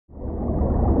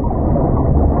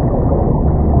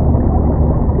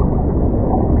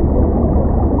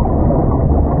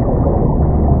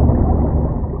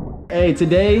Hey,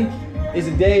 today's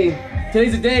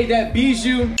the day that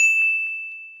Bijou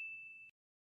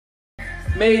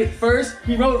made first.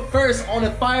 He wrote first on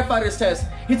a firefighter's test.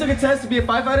 He took a test to be a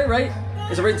firefighter, right?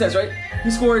 It's a written test, right? He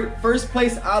scored first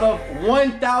place out of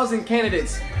 1,000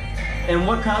 candidates. And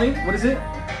what county? What is it?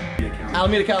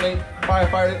 Alameda County.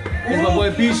 Firefighter. Here's my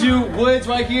boy Bijou Woods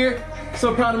right here.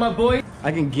 So proud of my boy.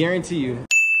 I can guarantee you,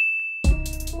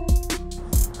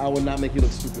 I will not make you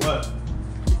look stupid. What?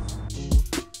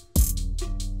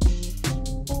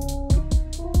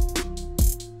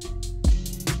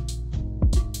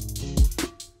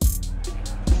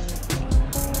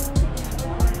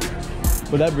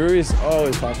 But that brewery is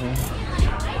always popping.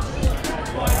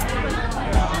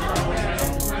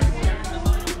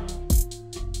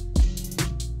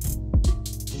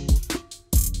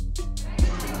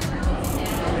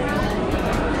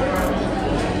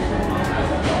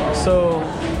 So,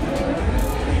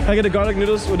 can I get the garlic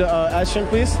noodles with the add shrimp,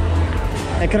 please?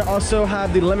 And can I also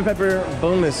have the lemon pepper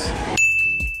boneless?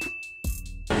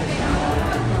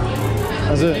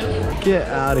 That's it. Get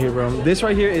out of here, bro. This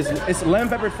right here it's lemon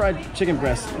pepper fried chicken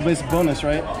breast, but it's bonus,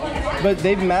 right? But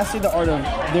they've mastered the art of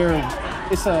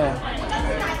it's a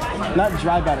not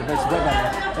dry batter, but it's wet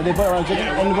batter. And they put it around chicken,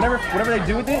 and whatever they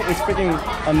do with it, it's freaking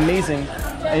amazing.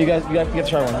 And you guys, you got to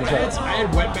try one. I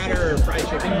had wet batter or fried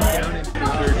chicken down in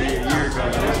Turkey a year ago.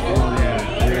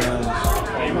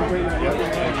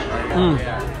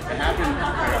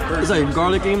 It's like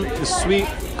garlicky, it's sweet,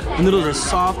 the noodles are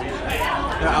soft.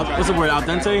 What's the word? Al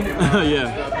dente?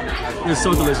 Yeah. It's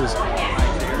so delicious.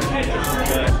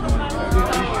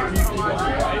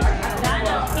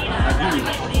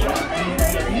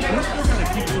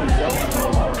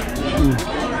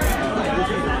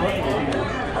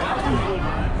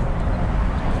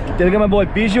 Then I got my boy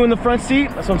Bijou in the front seat.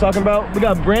 That's what I'm talking about. We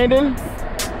got Brandon.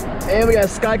 And we got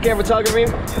Skycam Photography.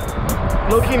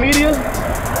 Low Key Media.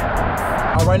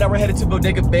 Right now we're headed to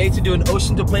Bodega Bay to do an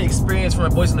Ocean2Plate experience for my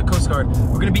boys in the Coast Guard.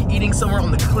 We're gonna be eating somewhere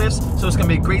on the cliffs, so it's gonna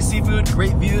be great seafood,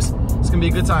 great views. It's gonna be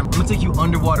a good time. I'm gonna take you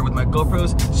underwater with my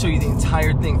GoPros, show you the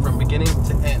entire thing from beginning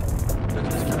to end.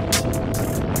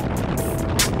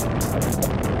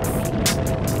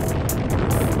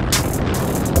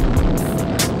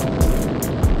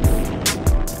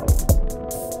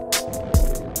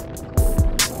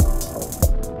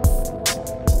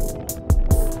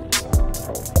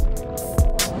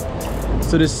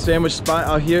 So this sandwich spot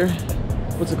out here,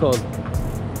 what's it called?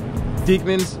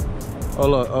 Dykeman's. Oh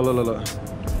look.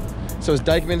 So it's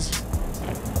Dykeman's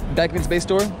Base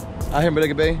store out here in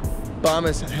Bodega Bay. Bomb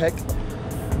as heck.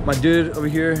 My dude over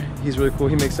here, he's really cool.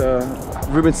 He makes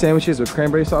Reuben sandwiches with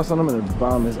cranberry sauce on them, and they're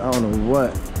bomb as I don't know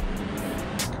what.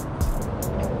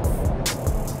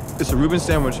 It's a Reuben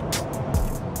sandwich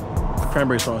with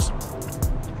cranberry sauce.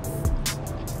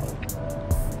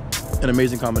 An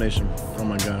amazing combination. Oh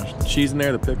my gosh. The cheese in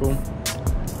there, the pickle.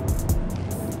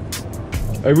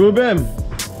 Hey Ruben.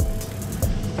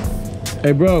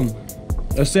 Hey bro.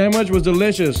 The sandwich was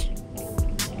delicious.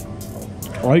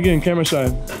 Why are you getting camera shy?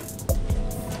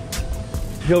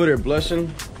 He over there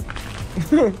blushing.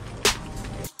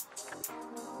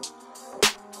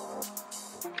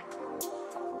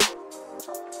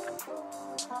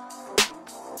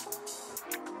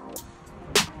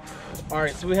 All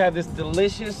right, so we have this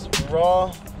delicious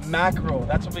raw mackerel.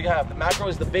 That's what we have. The mackerel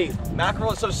is the base.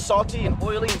 Mackerel is so salty and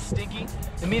oily and stinky.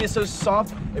 The meat is so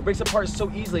soft, it breaks apart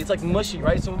so easily. It's like mushy,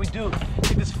 right? So what we do,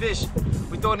 take this fish,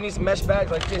 we throw it in these mesh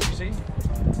bags like this, you see?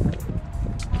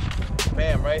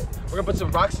 Bam, right? We're gonna put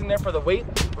some rocks in there for the weight.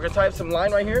 We're gonna tie up some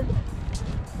line right here,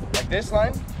 like this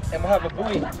line, and we'll have a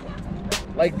buoy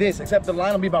like this, except the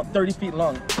line will be about 30 feet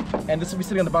long. And this will be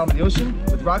sitting on the bottom of the ocean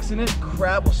with rocks in it.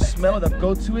 Crab will smell it, they'll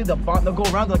go to it, they'll go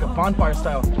around like a bonfire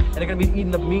style. And they're gonna be eating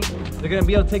the meat. They're gonna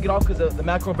be able to take it off because the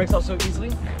mackerel breaks off so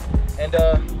easily. And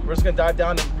we're just gonna dive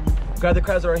down and grab the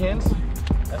crabs with our hands.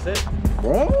 That's it.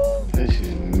 Bro, this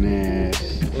is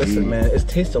nasty. Listen, man, it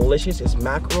tastes delicious. It's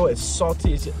mackerel, it's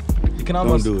salty. You can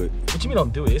almost don't do it. What you mean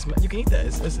don't do it? You can eat that.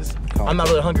 I'm not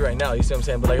really hungry right now. You see what I'm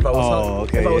saying? But like if I was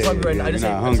hungry, if I was hungry right now, I just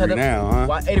not hungry now, huh?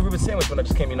 Well, I ate a Reuben sandwich when I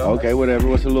just came, you know. Okay, whatever.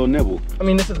 What's a little nibble? I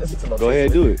mean, this is a little. Go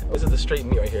ahead, do it. This is the straight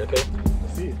meat right here, okay?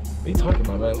 Let's see it. What are you talking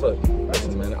about, man? Look,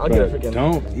 listen, man. I'll get a freaking.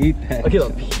 Don't eat that. I'll get a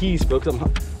piece, bro. Cause I'm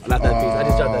not that piece. I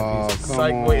just dropped that piece. It's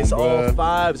like, wait, it's all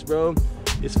fives, bro.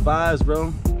 It's fives,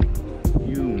 bro.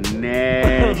 You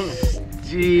nasty,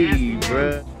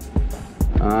 bro.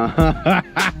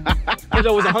 I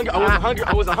wasn't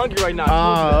hungry right now.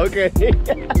 Oh, okay.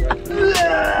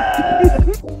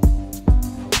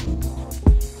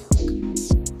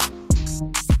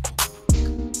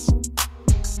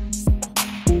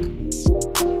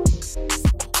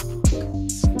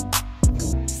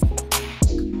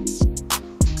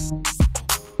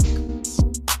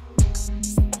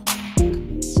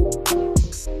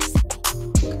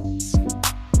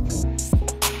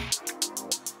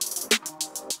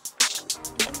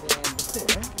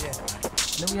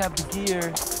 have the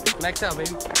gear. Max out, baby.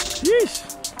 Yeesh.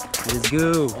 Let's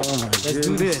go. Oh my Let's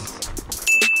do this.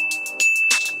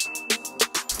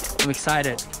 I'm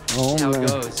excited. Oh See how man. it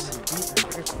goes.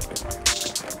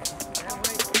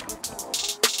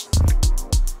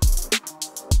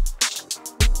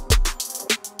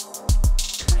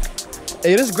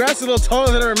 Hey, this grass is a little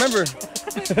taller than I remember.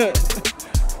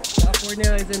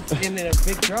 California is in a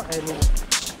big drop.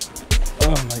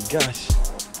 Oh my gosh.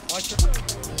 Watch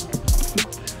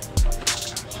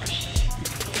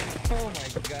oh my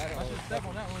god. Watch your step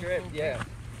on that one. Trip, yeah.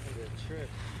 Trip.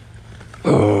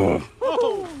 Oh.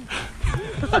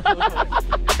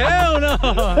 Hell no!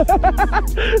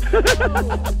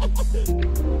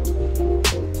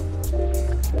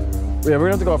 Yeah, we're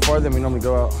gonna have to go out farther than we normally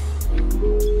go out.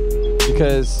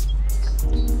 Because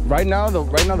right now the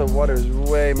water is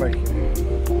way murky.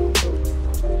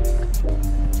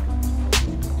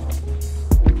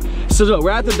 So look,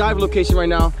 we're at the dive location right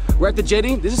now. We're at the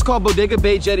jetty. This is called Bodega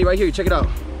Bay Jetty right here. Check it out.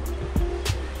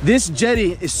 This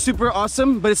jetty is super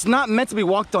awesome, but it's not meant to be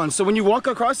walked on. So when you walk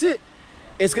across it,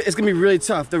 it's gonna be really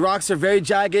tough. The rocks are very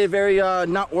jagged, very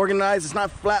not organized. It's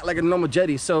not flat like a normal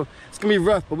jetty, so it's gonna be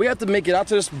rough. But we have to make it out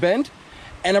to this bend,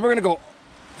 and then we're gonna go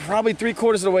probably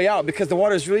 3/4 of the way out because the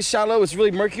water is really shallow. It's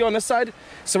really murky on this side,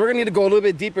 so we're gonna need to go a little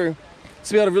bit deeper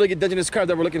to be able to really get Dungeness crab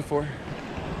that we're looking for.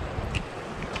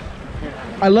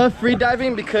 I love free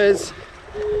diving because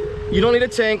you don't need a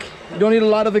tank, you don't need a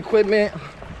lot of equipment.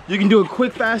 You can do it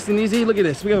quick, fast, and easy. Look at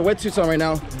this, we got wetsuits on right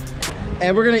now,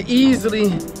 and we're gonna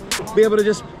easily be able to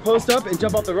just post up and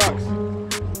jump off the rocks.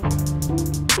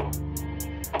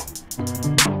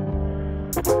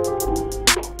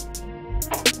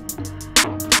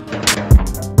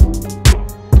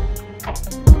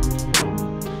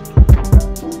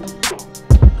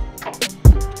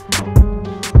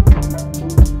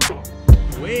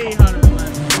 Way hotter than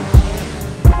last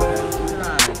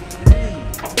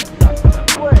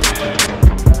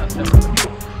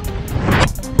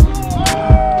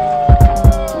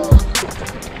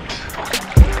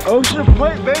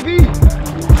Ocean2Plate, baby!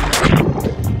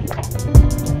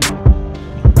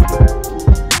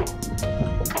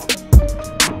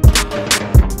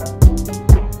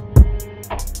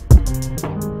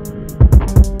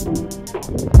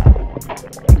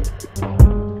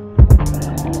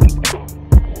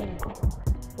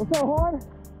 What's up, Juan?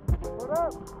 What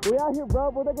up? We out here, bro.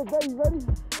 We're like a day. You ready?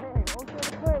 Hey,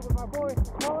 Ocean2Plate with my boy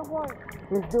Collin.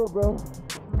 Let's do it, bro.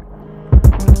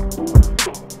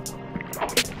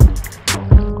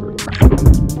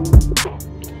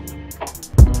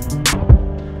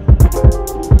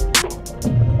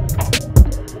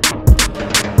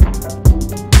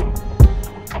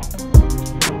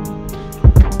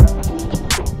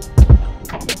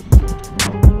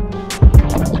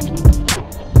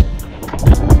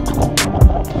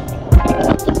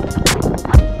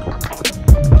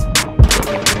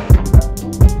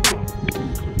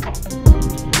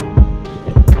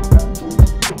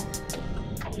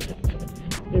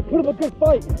 Put up a good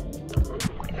fight.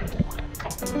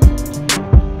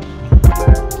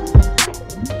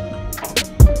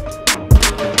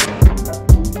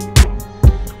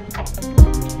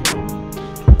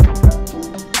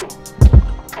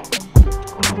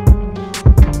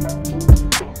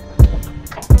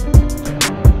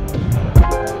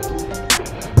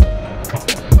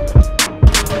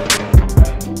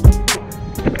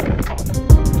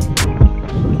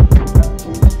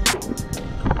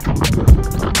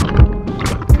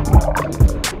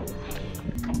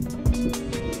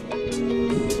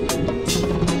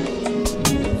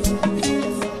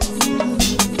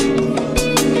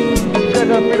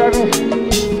 Free diving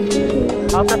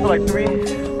out there for like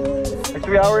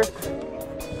three hours,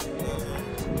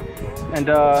 and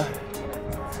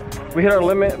we hit our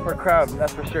limit for crab,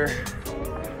 that's for sure.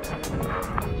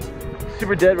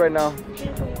 Super dead right now,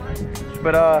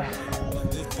 but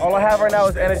all I have right now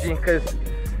is energy, because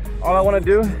all I want to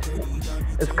do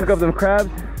is cook up them crabs,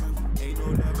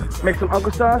 make some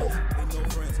uncle sauce,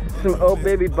 some old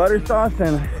baby butter sauce,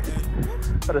 and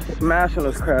try to smash on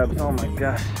those crabs. Oh my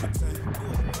gosh.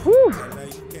 Woo.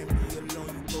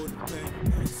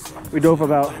 We dove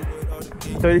about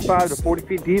 35 to 40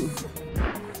 feet deep.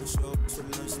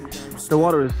 The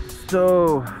water is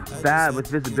so bad with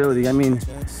visibility. I mean,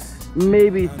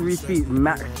 maybe 3 feet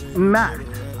max.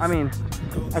 I mean,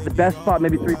 at the best spot,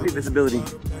 maybe 3 feet visibility.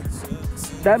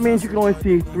 That means you can only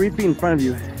see 3 feet in front of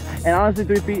you. And honestly,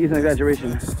 3 feet is an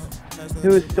exaggeration. It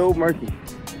was so murky.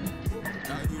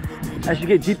 As you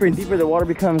get deeper and deeper, the water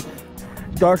becomes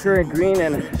darker and green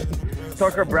and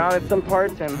darker brown in some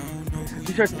parts, and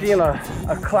you start seeing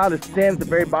a cloud of sand at the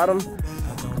very bottom.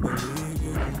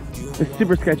 It's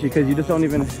super sketchy because you just don't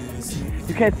even,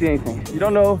 you can't see anything. You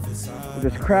don't know if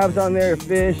there's crabs on there, or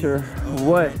fish, or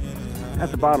what at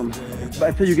the bottom. But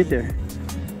until you get there.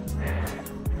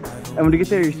 And when you get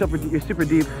there, you're super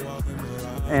deep,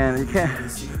 and you can't,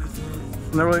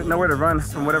 nowhere to run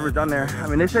from whatever's down there. I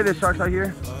mean, they say there's sharks out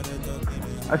here.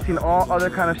 I've seen all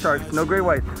other kind of sharks, no great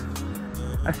whites.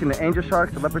 I've seen the angel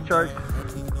sharks, the leopard sharks,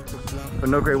 but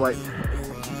no great whites.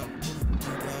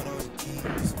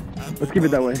 Let's keep it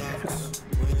that way.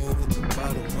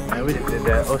 Yeah, we just did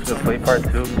that Ocean2Plate part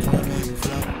 2.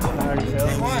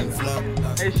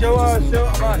 Hey, show us.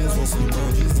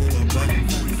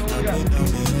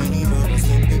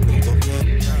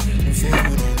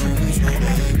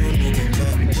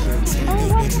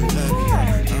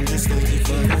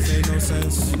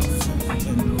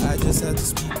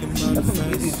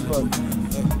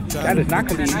 That is not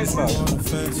gonna be easy as fuck.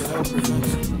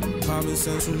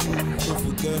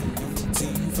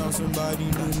 Found somebody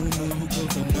new you could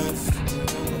finesse.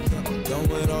 Done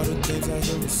with all the things I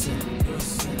never said.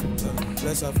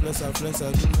 Flex, I do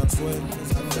not sweat.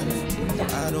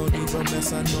 I don't need your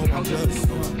mess, I know I'm blessed.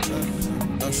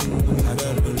 I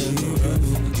better believe you.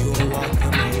 You are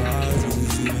walking around,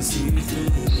 you even see through.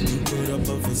 You put up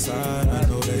a facade, I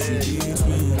know that you need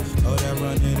me. All that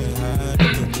running and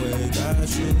hiding, the way got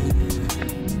you.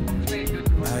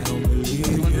 I don't believe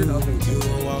you. You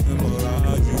are walking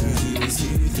around, you even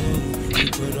see through. You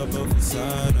put up a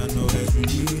facade, I know that you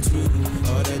need to.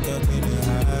 All that ducking and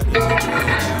hiding, the way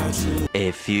got you.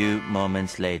 A few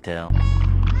moments later.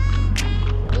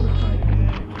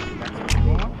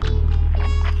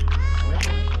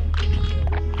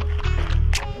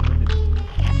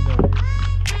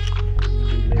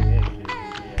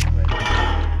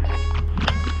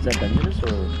 Is that Dungeness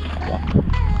or what?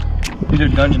 These are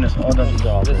Dungeness, all Dungeness.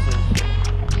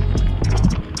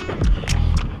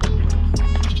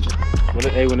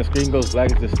 Hey, when the screen goes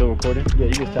black, is it still recording? Yeah,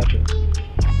 you just tap it.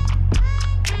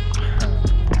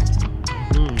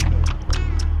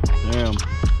 Damn.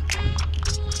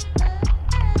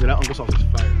 Dude, that Uncle sauce is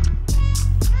fire.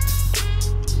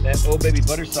 That old baby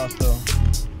butter sauce though.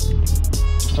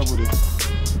 What's up with it?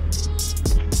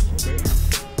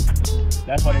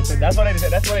 That's why they said. That's why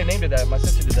they named it that. My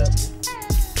sister did that.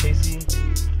 Casey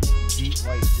Deep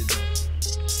White did that.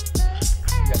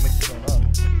 You got mixed it up.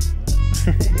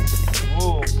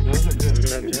 Whoa, those are good.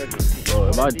 Oh,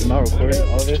 am I recording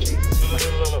all this?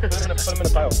 Look. Put them in the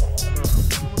pile.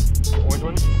 The orange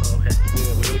ones? Oh, okay. Yeah,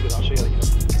 they're really good. I'll show you how to get them.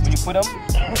 When you put them,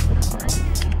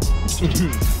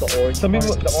 The orange.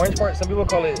 the orange part. Some people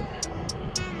call it eggs.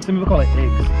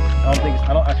 I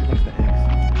don't actually think it's the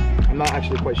eggs. I'm not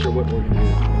actually quite sure what organ it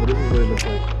is, but this is what it looks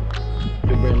like.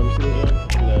 Good brand. Let me see these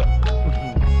ones. Yeah.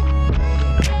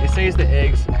 They say it's the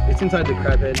eggs. It's inside the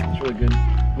crab head. It's really good.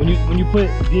 When you put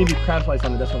D&B crab slice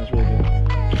on it, that's when it's really good.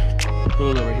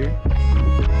 Put it over here.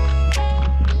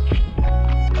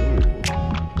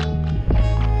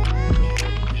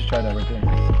 You should try that right there.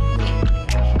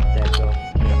 There you go.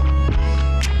 Yeah.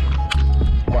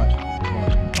 Watch.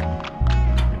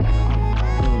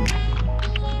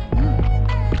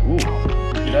 Ooh.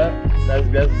 See that? That's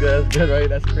good, right?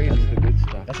 That's crazy. That's the good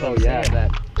stuff. That's what I'm saying.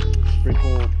 That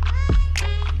sprinkle.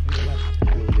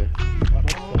 Really good.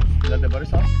 Is that the butter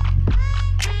sauce?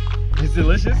 It's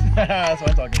delicious. That's what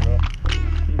I'm talking about.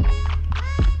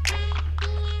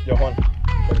 Yo, Juan.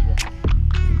 Try this, bro.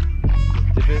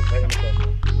 Just dip it right in the sauce,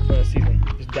 bro. No, season.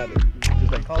 Just dab it.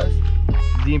 Just like Collin.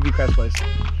 D&B crab slice.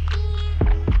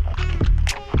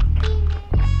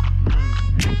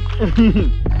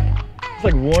 It's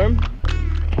like warm.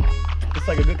 It's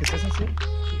like a good consistency.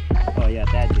 Oh yeah,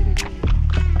 that did it.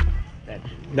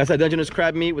 That's that Dungeness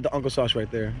crab meat with the uncle sauce right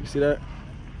there. You see that?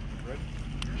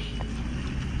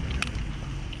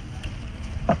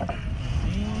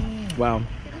 Wow.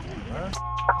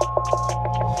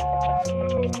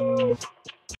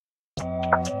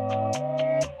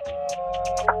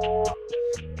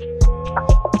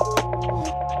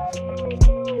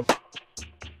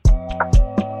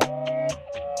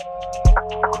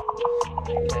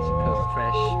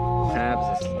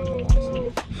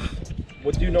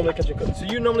 What do you normally catch and cook? So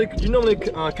you normally catch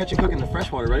and cook in the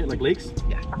freshwater, right? Like lakes?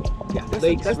 Yeah.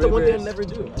 Lakes, that's the one thing I never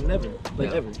do. I never,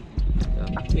 like ever.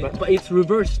 But it's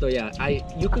reversed though, yeah.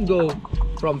 You can go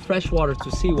from freshwater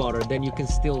to seawater, then you can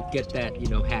still get that,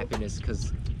 happiness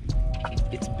because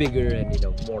it's bigger and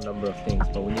more number of things.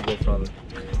 But when you go from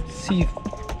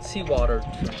seawater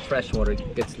to freshwater,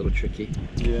 it gets a little tricky.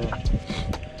 Yeah.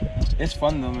 It's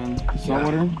fun though, man.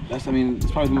 Saltwater,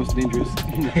 it's probably the most dangerous.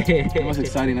 The most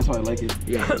exciting, that's why I like it.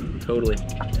 Yeah, totally.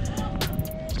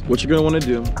 What you're gonna wanna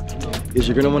do is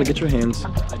you're gonna wanna get your hands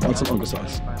on some uncle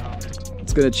sauce.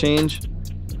 It's gonna change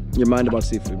your mind about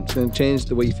seafood. It's gonna change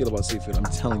the way you feel about seafood, I'm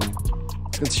telling you.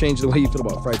 It's gonna change the way you feel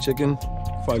about fried chicken,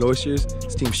 fried oysters,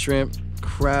 steamed shrimp,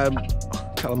 crab,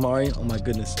 calamari, oh my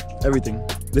goodness, everything.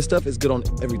 This stuff is good on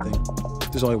everything.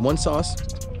 There's only one sauce.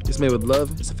 It's made with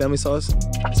love. It's a family sauce.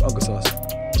 It's uncle sauce.